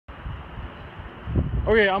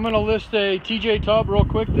Okay, I'm going to list a TJ tub real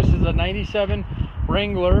quick. This is a 97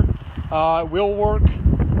 Wrangler. Will work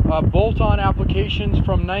bolt-on applications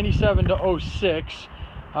from 97 to 06.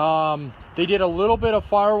 They did a little bit of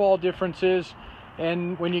firewall differences,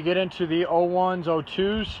 and when you get into the 01s,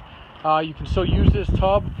 02s, you can still use this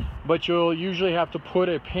tub, but you'll usually have to put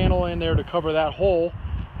a panel in there to cover that hole.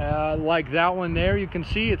 Like that one there, you can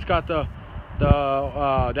see it's got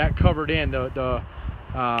that covered in.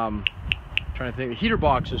 Trying to think, the heater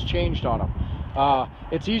box is changed on them.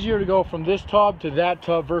 It's easier to go from this tub to that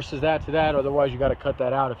tub versus that to that. Otherwise, you got to cut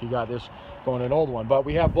that out if you got this going an old one. But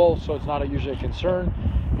we have both, so it's not usually a concern.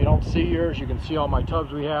 If you don't see yours, you can see all my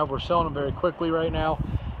tubs we have. We're selling them very quickly right now.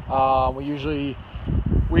 We usually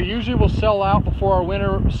will sell out before our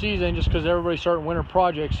winter season, just because everybody's starting winter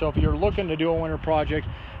projects. So if you're looking to do a winter project,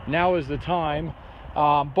 now is the time.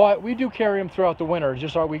 But we do carry them throughout the winter.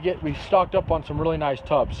 Just we stocked up on some really nice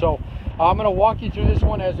tubs. So I'm going to walk you through this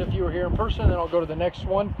one as if you were here in person, then I'll go to the next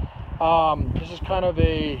one. This is kind of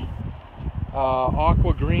a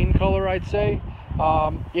aqua green color, I'd say.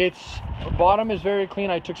 Its bottom is very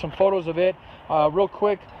clean. I took some photos of it. Real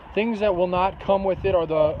quick, things that will not come with it are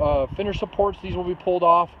the fender supports. These will be pulled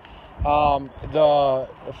off. The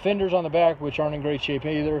fenders on the back, which aren't in great shape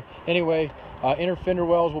either. Anyway, inner fender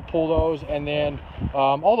wells, will pull those, and then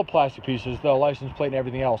all the plastic pieces, the license plate and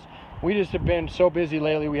everything else. We just have been so busy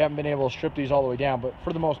lately, we haven't been able to strip these all the way down, but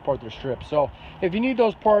for the most part, they're stripped. So if you need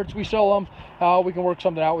those parts, we sell them. We can work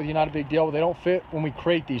something out with you, not a big deal. They don't fit when we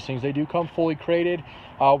crate these things. They do come fully crated.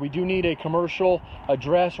 We do need a commercial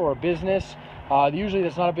address or a business. Usually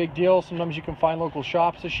that's not a big deal. Sometimes you can find local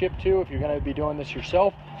shops to ship to if you're going to be doing this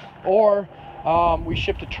yourself. Or we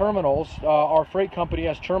ship to terminals. Our freight company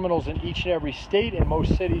has terminals in each and every state and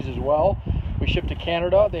most cities as well. We ship to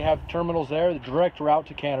Canada. They have terminals there, the direct route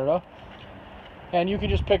to Canada. And you can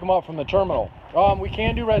just pick them up from the terminal. We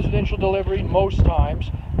can do residential delivery most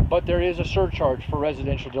times, but there is a surcharge for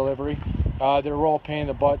residential delivery. They're a real pain in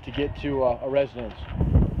the butt to get to a residence.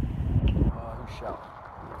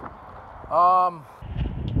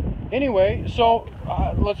 Anyway, so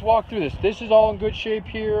let's walk through this. This is all in good shape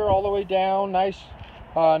here, all the way down. Nice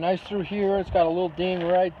through here. It's got a little ding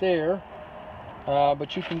right there,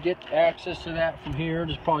 but you can get access to that from here.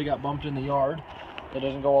 Just probably got bumped in the yard. It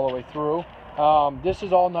doesn't go all the way through. This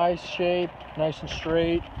is all nice shape, nice and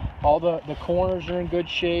straight. All the corners are in good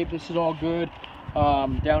shape. This is all good.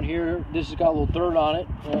 Down here, this has got a little dirt on it.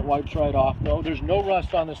 It wipes right off though. There's no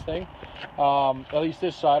rust on this thing, at least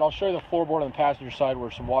this side. I'll show you the floorboard on the passenger side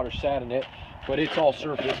where some water sat in it, but it's all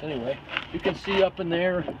surface anyway. You can see up in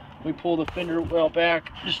there, we pull the fender well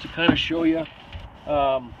back just to kind of show you.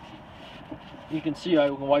 You can see I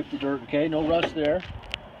can wipe the dirt, okay? No rust there.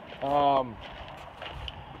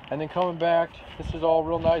 And then coming back, this is all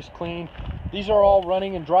real nice, clean. These are all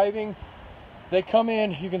running and driving. They come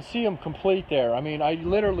in, you can see them complete there. I mean, I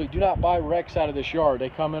literally do not buy wrecks out of this yard. They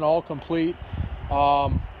come in all complete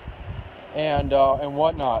and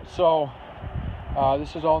whatnot. So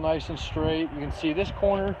this is all nice and straight. You can see this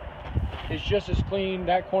corner is just as clean.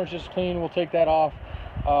 That corner's just clean. We'll take that off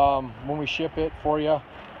when we ship it for you.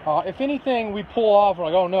 If anything we pull off, we're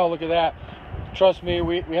like, oh no, look at that. Trust me,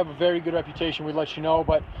 we have a very good reputation. We'd let you know,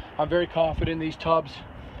 but I'm very confident in these tubs.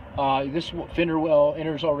 This fender well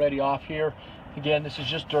enters already off here. Again, this is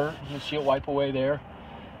just dirt. You can see it wipe away there.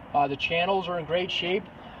 The channels are in great shape.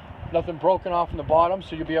 Nothing broken off in the bottom,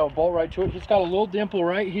 so you'll be able to bolt right to it. It's got a little dimple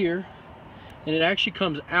right here, and it actually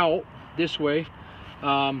comes out this way.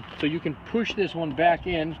 So you can push this one back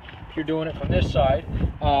in if you're doing it from this side.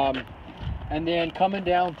 And then coming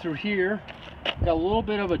down through here, got a little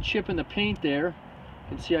bit of a chip in the paint there.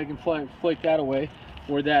 You can see I can flake that away,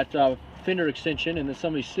 where that fender extension, and then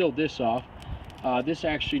somebody sealed this off. This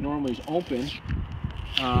actually normally is open.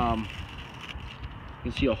 You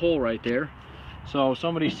can see a hole right there. So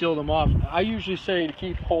somebody sealed them off. I usually say to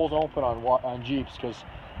keep holes open on Jeeps because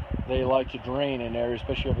they like to drain in there,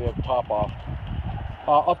 especially if you have the top off.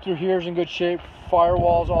 Up through here is in good shape.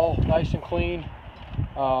 Firewall's all nice and clean.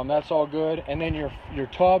 That's all good. And then your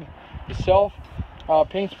tub itself,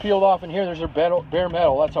 paint's peeled off in here. There's a bare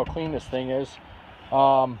metal. That's how clean this thing is.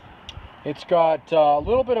 It's got a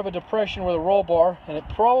little bit of a depression with a roll bar, and it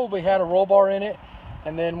probably had a roll bar in it,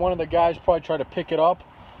 and then one of the guys probably tried to pick it up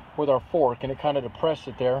with our fork, and it kind of depressed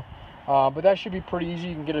it there. But that should be pretty easy.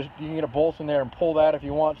 You can get a bolt in there and pull that if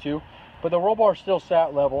you want to. But the roll bar still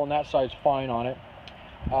sat level, and that side's fine on it.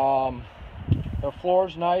 The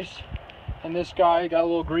floor's nice, and this guy got a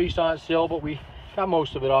little grease on it still, but we got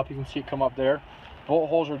most of it up. You can see it come up there. Bolt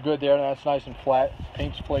holes are good there, and that's nice and flat.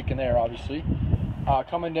 Paint's flaking there, obviously.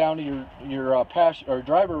 Coming down to your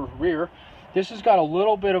driver rear, This has got a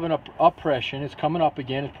little bit of an oppression. It's coming up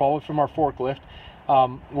again. It's probably from our forklift.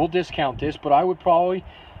 We'll discount this, but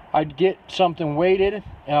I'd get something weighted,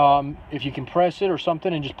 if you can press it or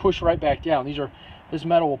something, and just push right back down. This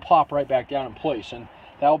metal will pop right back down in place, and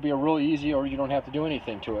that'll be a really easy, or you don't have to do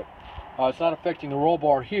anything to it. It's not affecting the roll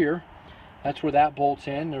bar here. That's where that bolts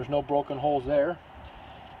in. There's no broken holes there.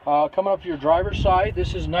 Coming up to your driver's side,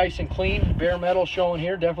 this is nice and clean. Bare metal showing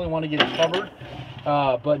here. Definitely want to get it covered,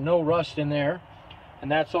 but no rust in there. And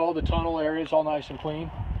that's all the tunnel area. It's all nice and clean.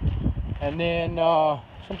 And then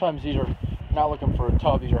sometimes these are not looking for a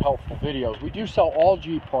tub. These are helpful videos. We do sell all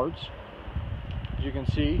Jeep parts, as you can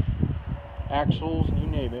see. Axles, you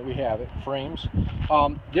name it, we have it. Frames.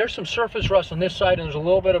 There's some surface rust on this side, and there's a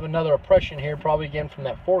little bit of another oppression here, probably again from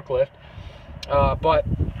that forklift. But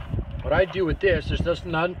what I do with this, this does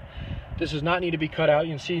not need to be cut out.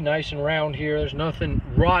 You can see nice and round here. There's nothing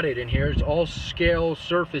rotted in here. It's all scale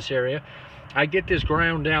surface area. I get this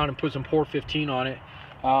ground down and put some Pour 15 on it.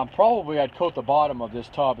 Probably I'd coat the bottom of this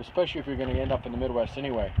tub, especially if you're going to end up in the Midwest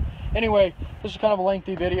anyway. Anyway, this is kind of a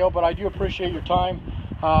lengthy video, but I do appreciate your time.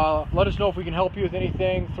 Let us know if we can help you with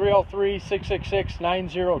anything.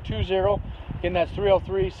 303-666-9020. Again, that's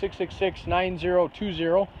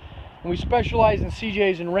 303-666-9020. And we specialize in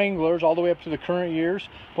CJs and Wranglers all the way up to the current years,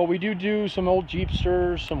 but we do some old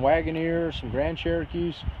Jeepsters, some Wagoneers, some Grand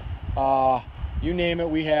Cherokees. You name it,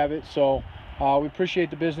 we have it. So we appreciate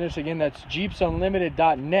the business. Again, that's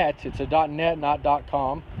jeepsunlimited.net. It's a .net, not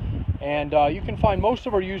 .com. And you can find most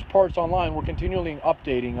of our used parts online. We're continually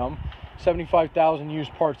updating them. 75,000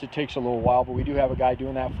 used parts. It takes a little while, but we do have a guy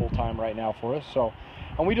doing that full time right now for us. So,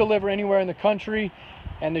 and we deliver anywhere in the country,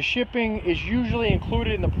 and the shipping is usually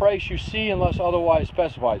included in the price you see unless otherwise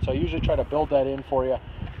specified. So I usually try to build that in for you.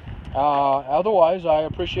 Otherwise, I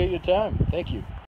appreciate your time. Thank you.